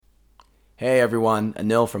Hey everyone,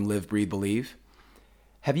 Anil from Live, Breathe, Believe.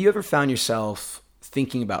 Have you ever found yourself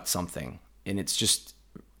thinking about something and it's just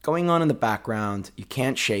going on in the background, you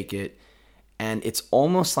can't shake it, and it's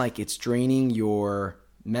almost like it's draining your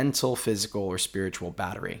mental, physical, or spiritual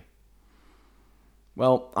battery?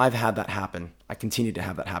 Well, I've had that happen. I continue to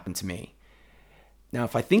have that happen to me. Now,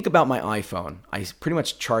 if I think about my iPhone, I pretty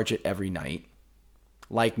much charge it every night.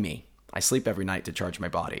 Like me, I sleep every night to charge my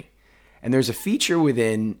body. And there's a feature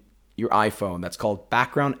within your iPhone that's called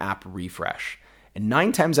background app refresh. And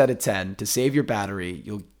 9 times out of 10, to save your battery,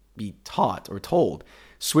 you'll be taught or told,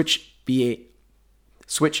 switch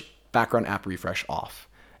background app refresh off.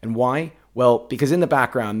 And why? Well, because in the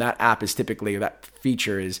background, that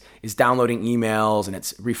feature is downloading emails and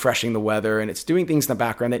it's refreshing the weather and it's doing things in the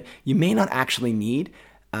background that you may not actually need.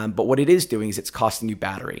 But what it is doing is it's costing you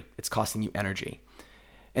battery. It's costing you energy.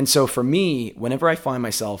 And so for me, whenever I find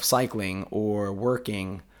myself cycling or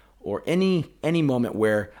working or any moment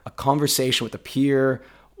where a conversation with a peer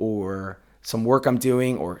or some work I'm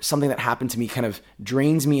doing or something that happened to me kind of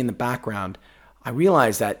drains me in the background, I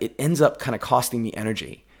realize that it ends up kind of costing me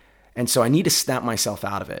energy. And so I need to snap myself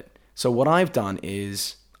out of it. So what I've done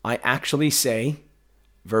is I actually say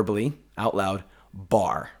verbally out loud,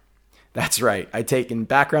 BAR. That's right. I taken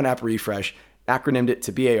background app refresh, acronymed it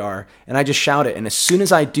to BAR, and I just shout it. And as soon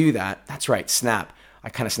as I do that, that's right, snap. I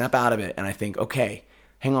kind of snap out of it and I think, okay,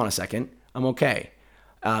 hang on a second, I'm okay.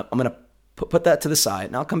 I'm going to put that to the side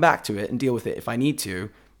and I'll come back to it and deal with it if I need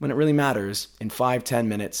to when it really matters in 5, 10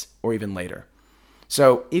 minutes or even later.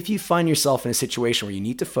 So if you find yourself in a situation where you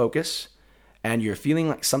need to focus and you're feeling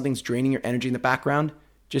like something's draining your energy in the background,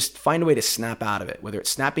 just find a way to snap out of it, whether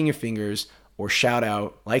it's snapping your fingers or shout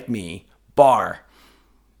out, like me, BAR.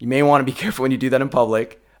 You may want to be careful when you do that in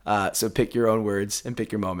public, so pick your own words and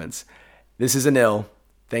pick your moments. This is Anil.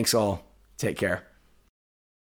 Thanks all. Take care.